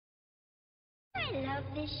I love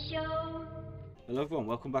this show. Hello everyone,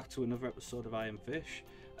 welcome back to another episode of I Am Fish.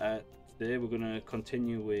 Today we're going to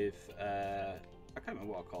continue with, I can't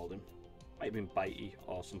remember what I called him. Might have been Bitey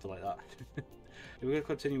or something like that. We're going to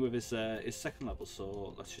continue with his second level,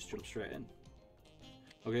 so let's just jump straight in.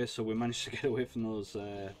 Okay, so we managed to get away from those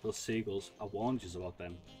seagulls. I warned you about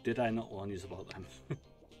them. Did I not warn you about them?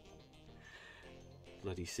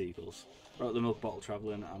 Bloody seagulls. We're at the milk bottle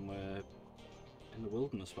travelling and we're in the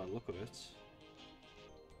wilderness by the look of it.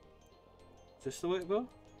 Is this the way to go?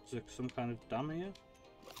 Is there some kind of dam here?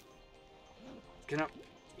 Get up!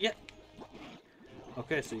 Yeah!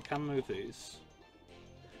 Okay, so you can move these.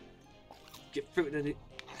 Get through to the...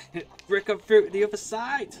 Break up through to the other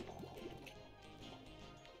side!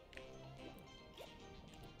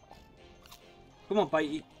 Come on,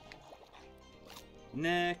 Bitey.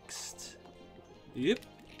 Next. Yep.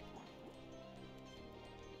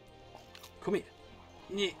 Come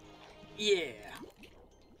here. Yeah.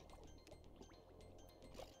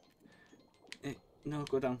 No,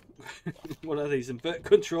 go down. What are these? Invert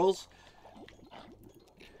controls?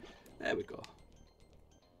 There we go.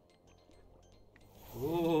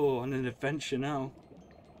 Oh, on an adventure now.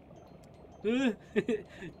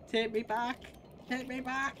 Take me back. Take me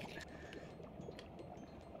back.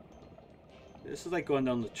 This is like going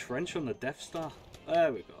down the trench on the Death Star.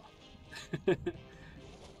 There we go.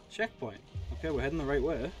 Checkpoint. Okay, we're heading the right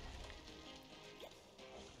way.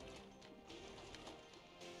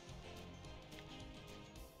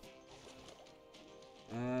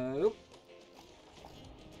 Oh.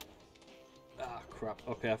 Ah, crap.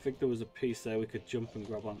 Okay, I think there was a piece there we could jump and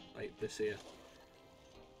grab on, like this here.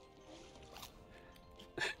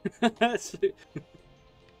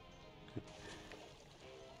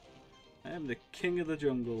 I am the king of the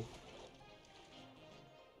jungle.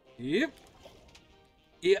 Yep.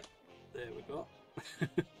 Yep. There we go.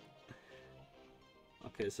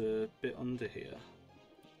 Okay, it's a bit under here.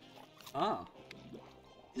 Ah.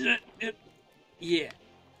 Yeah.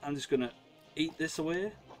 I'm just gonna eat this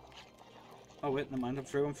away. Oh wait, never mind. I'm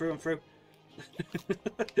through. I'm through. I'm through.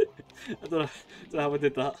 I don't know how I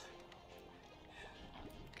did that.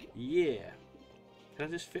 Yeah. Can I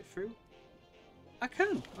just fit through? I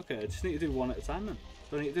can. Okay, I just need to do one at a time then.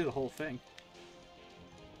 Don't need to do the whole thing.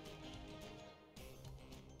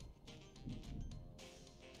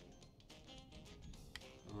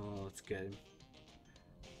 Oh, let's get him.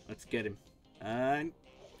 Let's get him. And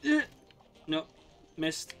no,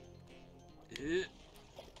 missed.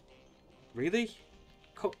 Really?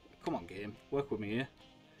 Come on, game. Work with me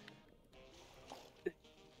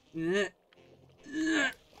here.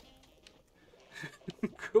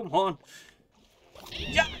 Come on.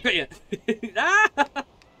 Yeah, got you. Ah!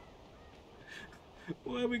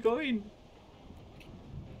 Where are we going?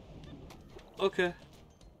 Okay,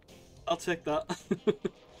 I'll take that.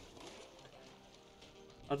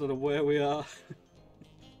 I don't know where we are.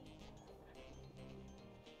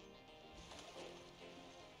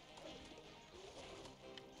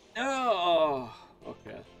 Oh,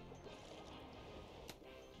 okay.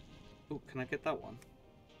 Oh, can I get that one?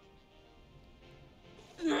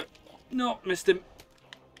 No, missed him.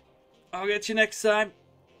 I'll get you next time.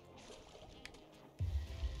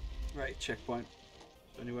 Right, checkpoint.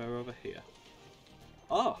 Anywhere over here.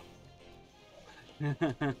 Oh!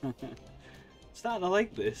 Starting to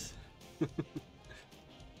like this.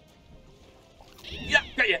 Yeah,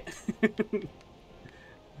 got you!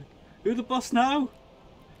 Who the boss now?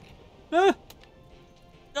 Ah!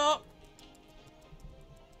 No!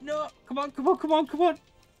 No! Come on, come on, come on, come on!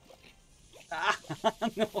 Ah,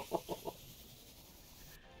 no!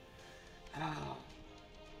 Ah.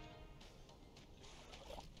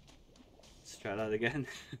 Let's try that again.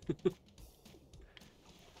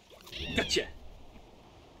 Gotcha!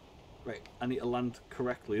 Right, I need to land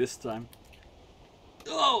correctly this time.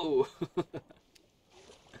 Oh!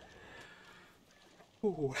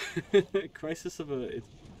 Ooh. Crisis averted.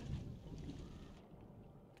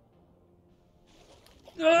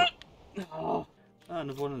 Ah! Oh,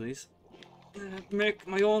 another one of these. Make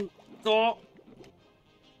my own door.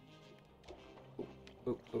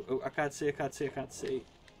 Oh, oh, oh, I can't see, I can't see, I can't see.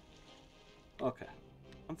 Okay.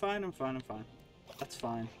 I'm fine, I'm fine, I'm fine. That's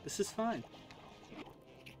fine. This is fine.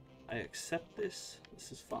 I accept this.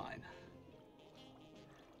 This is fine.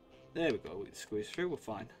 There we go. We can squeeze through. We're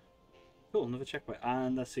fine. Cool, another checkpoint.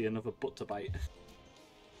 And I see another butt to bite.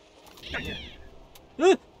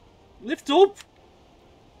 Ah! Lift up!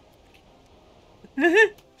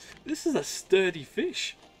 This is a sturdy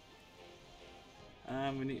fish.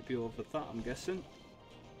 And we need to be over that, I'm guessing.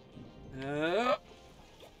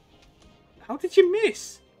 How did you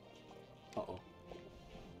miss? Uh-oh.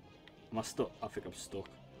 Am I stuck? I think I'm stuck.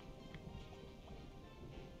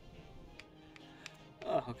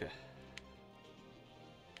 Oh, okay.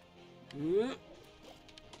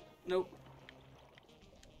 Nope.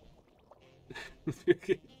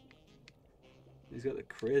 He's got the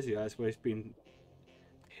crazy eyes where he's been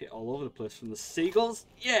hit all over the place from the seagulls.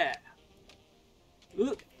 Yeah!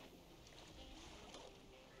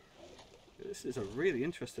 This is a really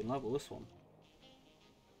interesting level, this one.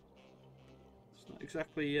 It's not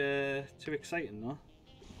exactly too exciting, though.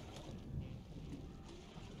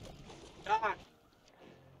 Ah!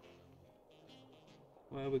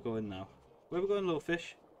 Where are we going now? Where are we going, little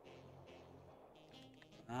fish?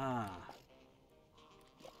 Ah.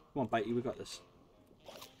 Come on, Bitey, we got this.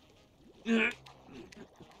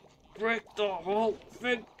 Break the whole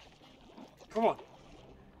thing! Come on!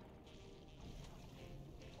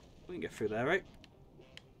 We can get through there, right?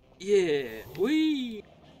 Yeah! Whee!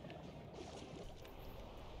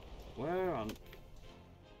 Where on...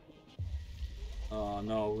 Oh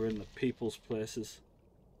no, we're in the people's places.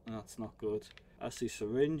 That's not good. I see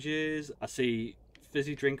syringes, I see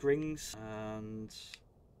fizzy drink rings, and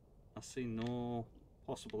I see no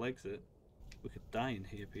possible exit. We could die in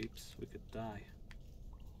here, peeps. We could die.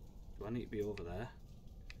 Do I need to be over there?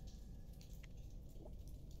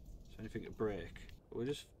 Is there anything to break? We're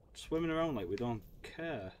just swimming around like we don't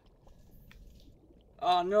care.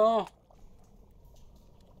 Oh no!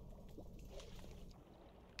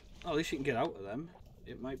 Oh, at least you can get out of them.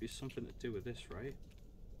 It might be something to do with this, right?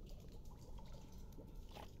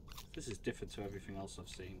 This is different to everything else I've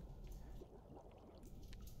seen.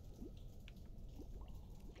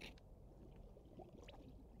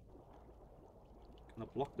 Can I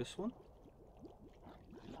block this one?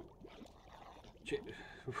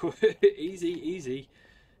 Easy, easy.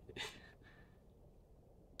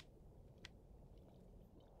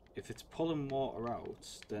 If it's pulling water out,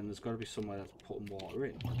 then there's got to be somewhere that's putting water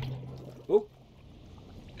in. Oh!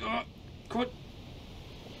 Come on!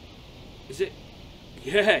 Is it?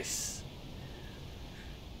 Yes!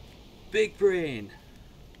 Big brain!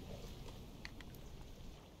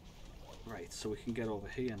 Right, so we can get over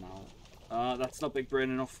here now. That's not big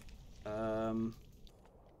brain enough.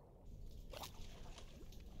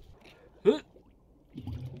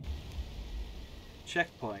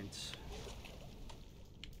 Checkpoint.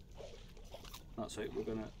 That's it, we're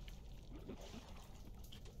gonna...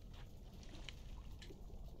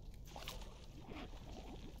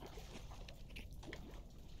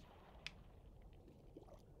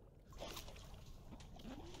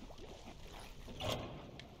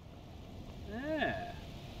 Yeah.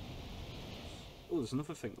 Oh, there's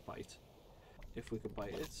another thing to bite. If we could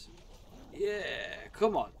bite it. Yeah,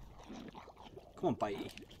 come on. Come on, Bitey.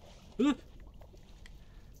 I'm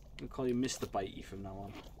gonna call you Mr. Bitey from now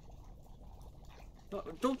on. No,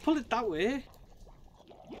 don't pull it that way.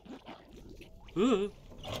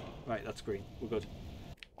 Right, that's green. We're good.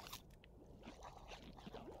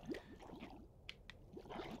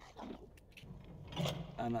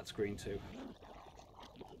 And that's green too.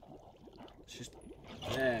 It's just...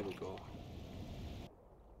 There we go.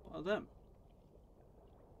 What are them?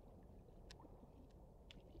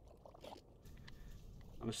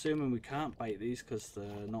 I'm assuming we can't bite these because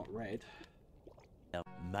they're not red.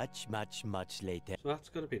 Much later. So that's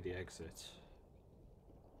got to be the exit.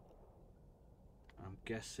 I'm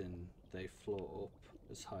guessing they float up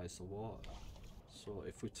as high as the water. So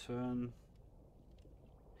if we turn...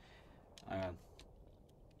 Hang on.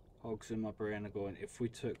 Hogs in my brain are going, if we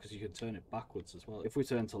turn... Because you can turn it backwards as well. If we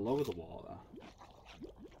turn to lower the water...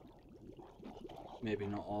 Maybe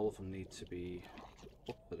not all of them need to be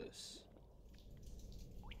up for this.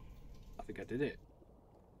 I think I did it.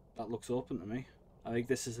 That looks open to me. I think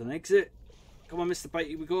this is an exit. Come on, Mr.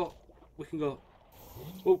 Bitey, we go. We can go.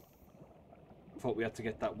 Oh! Thought we had to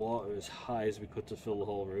get that water as high as we could to fill the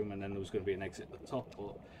whole room, and then there was going to be an exit at the top.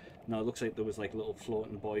 But no, it looks like there was like little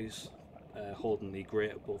floating buoys holding the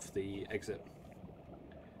grate above the exit.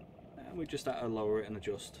 And we just had to lower it and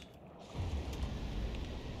adjust.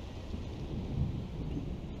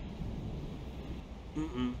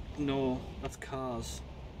 No, that's cars.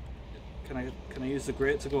 Can I use the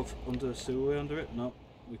grate to go under the sewer under it? No,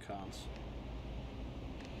 we can't.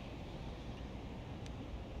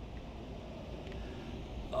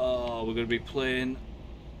 Oh, we're gonna be playing.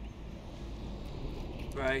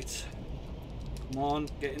 Right. Come on,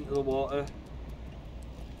 get into the water.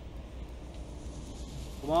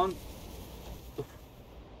 Come on.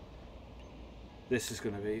 This is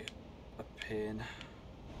gonna be a pain.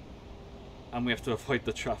 And we have to avoid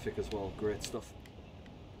the traffic as well. Great stuff.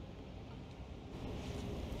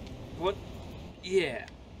 What? Yeah.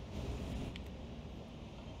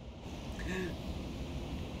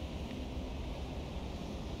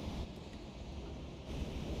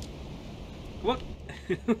 Come on.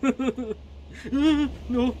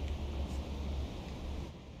 No.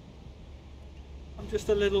 I'm just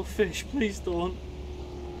a little fish, please don't.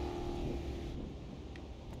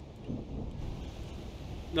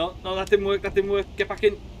 No, no, that didn't work, that didn't work. Get back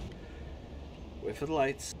in. Wait for the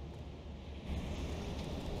lights.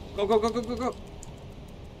 Go, go, go, go, go, go.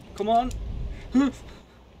 Come on.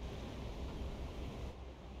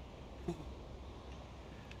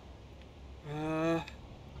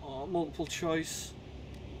 Oh, multiple choice.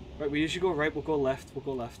 Right, we usually go right, we'll go left, we'll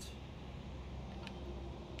go left.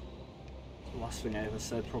 The last thing I ever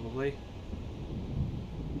said, probably.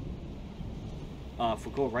 Ah, if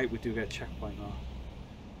we go right, we do get a checkpoint now.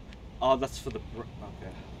 Oh, that's for the...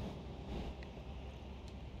 Okay.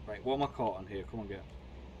 Right, what am I caught on here? Come on, get.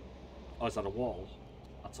 Oh, is that a wall?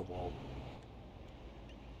 That's a wall.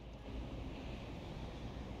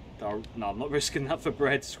 No, I'm not risking that for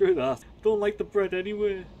bread. Screw that. Don't like the bread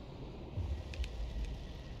anyway.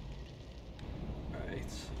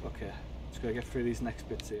 Right, okay. Just gotta get through these next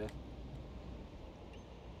bits here.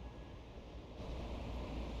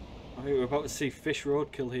 I think we're about to see fish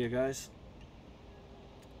roadkill here, guys.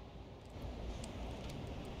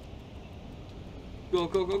 Go,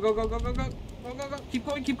 go, go, go, go, go, go, go, go, go, go. Keep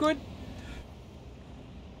going, keep going.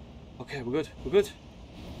 Okay, we're good, we're good.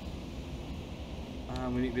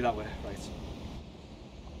 We need to be that way, right.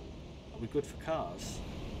 Are we good for cars?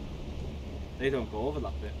 They don't go over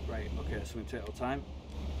that bit. Right, okay, so we take our time.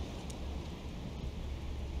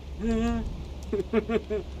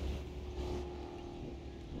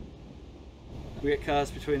 We get cars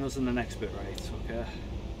between us and the next bit, right, okay.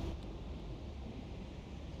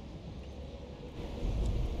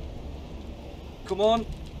 Come on!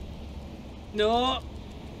 No!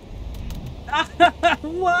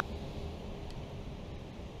 What?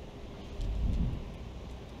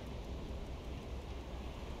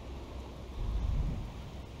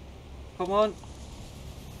 Come on!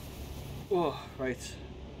 Oh, right.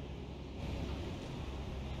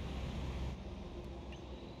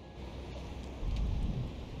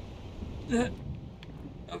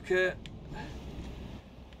 Okay.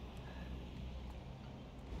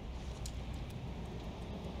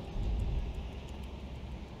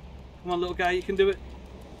 Come on, little guy, you can do it.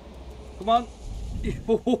 Come on.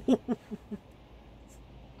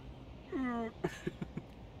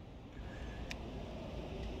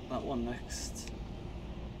 That one next.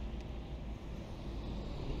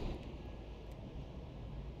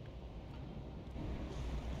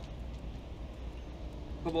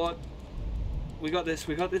 Come on. We got this,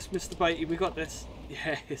 Mr. Bitey, we got this.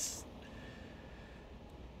 Yes.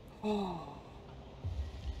 Oh.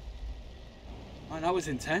 Man, that was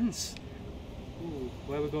intense. Ooh,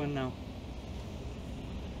 where are we going now?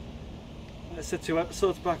 I said 2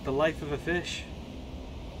 episodes back, the life of a fish.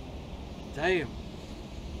 Damn.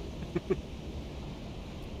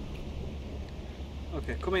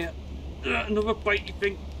 Okay, come here. Another bitey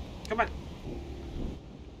thing. Come on.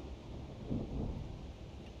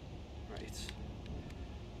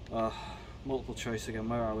 Right. Multiple choice again.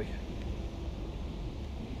 Where are we?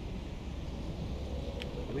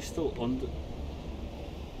 Are we still under?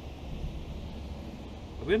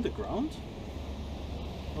 Are we underground?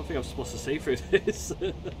 I don't think I'm supposed to see through this.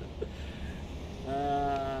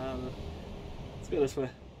 Let's go this way.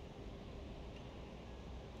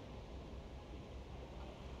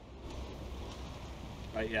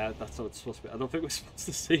 Right, yeah, that's how it's supposed to be. I don't think we're supposed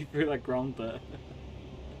to see through that ground there.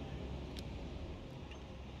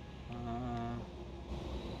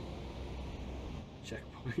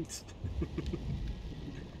 Checkpoint.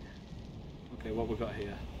 Okay, what we got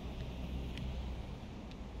here?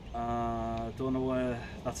 Don't know where.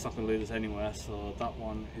 That's not going to lead us anywhere, so that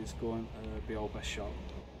one is going to be our best shot.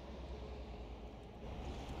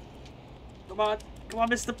 Come on,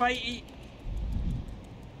 Mr. Bitey.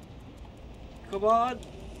 Come on.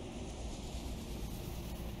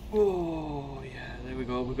 Oh yeah, there we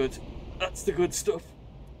go. We're good. That's the good stuff.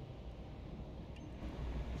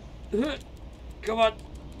 Come on.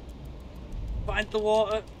 Find the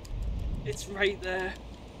water. It's right there.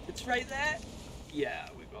 It's right there. Yeah,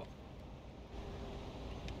 we go.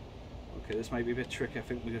 Okay, this might be a bit tricky. I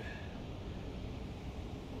think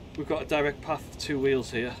we've got a direct path of 2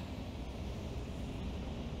 wheels here.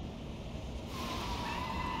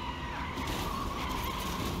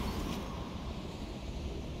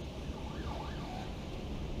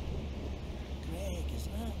 Greg,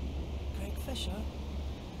 isn't it? Greg Fisher?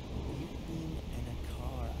 You've been in a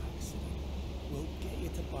car accident. We'll get you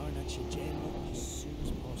to Barnardshire General as soon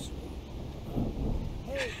as possible.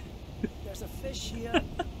 Hey, there's a fish here.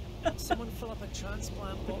 Someone fill up a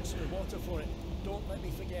transplant box with water for it. Don't let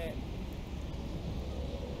me forget.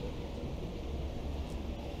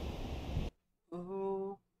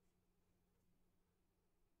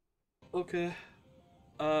 Okay.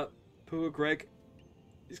 Poor Greg.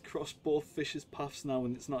 He's crossed both fish's paths now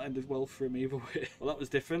and it's not ended well for him either way. Well, that was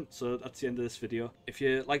different, so that's the end of this video. If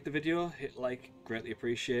you liked the video, hit like, greatly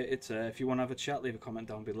appreciate it. If you want to have a chat, leave a comment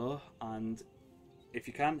down below, and if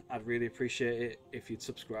you can, I'd really appreciate it if you'd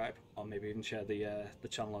subscribe or maybe even share the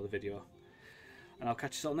channel or the video. And I'll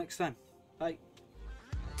catch you all next time. Bye.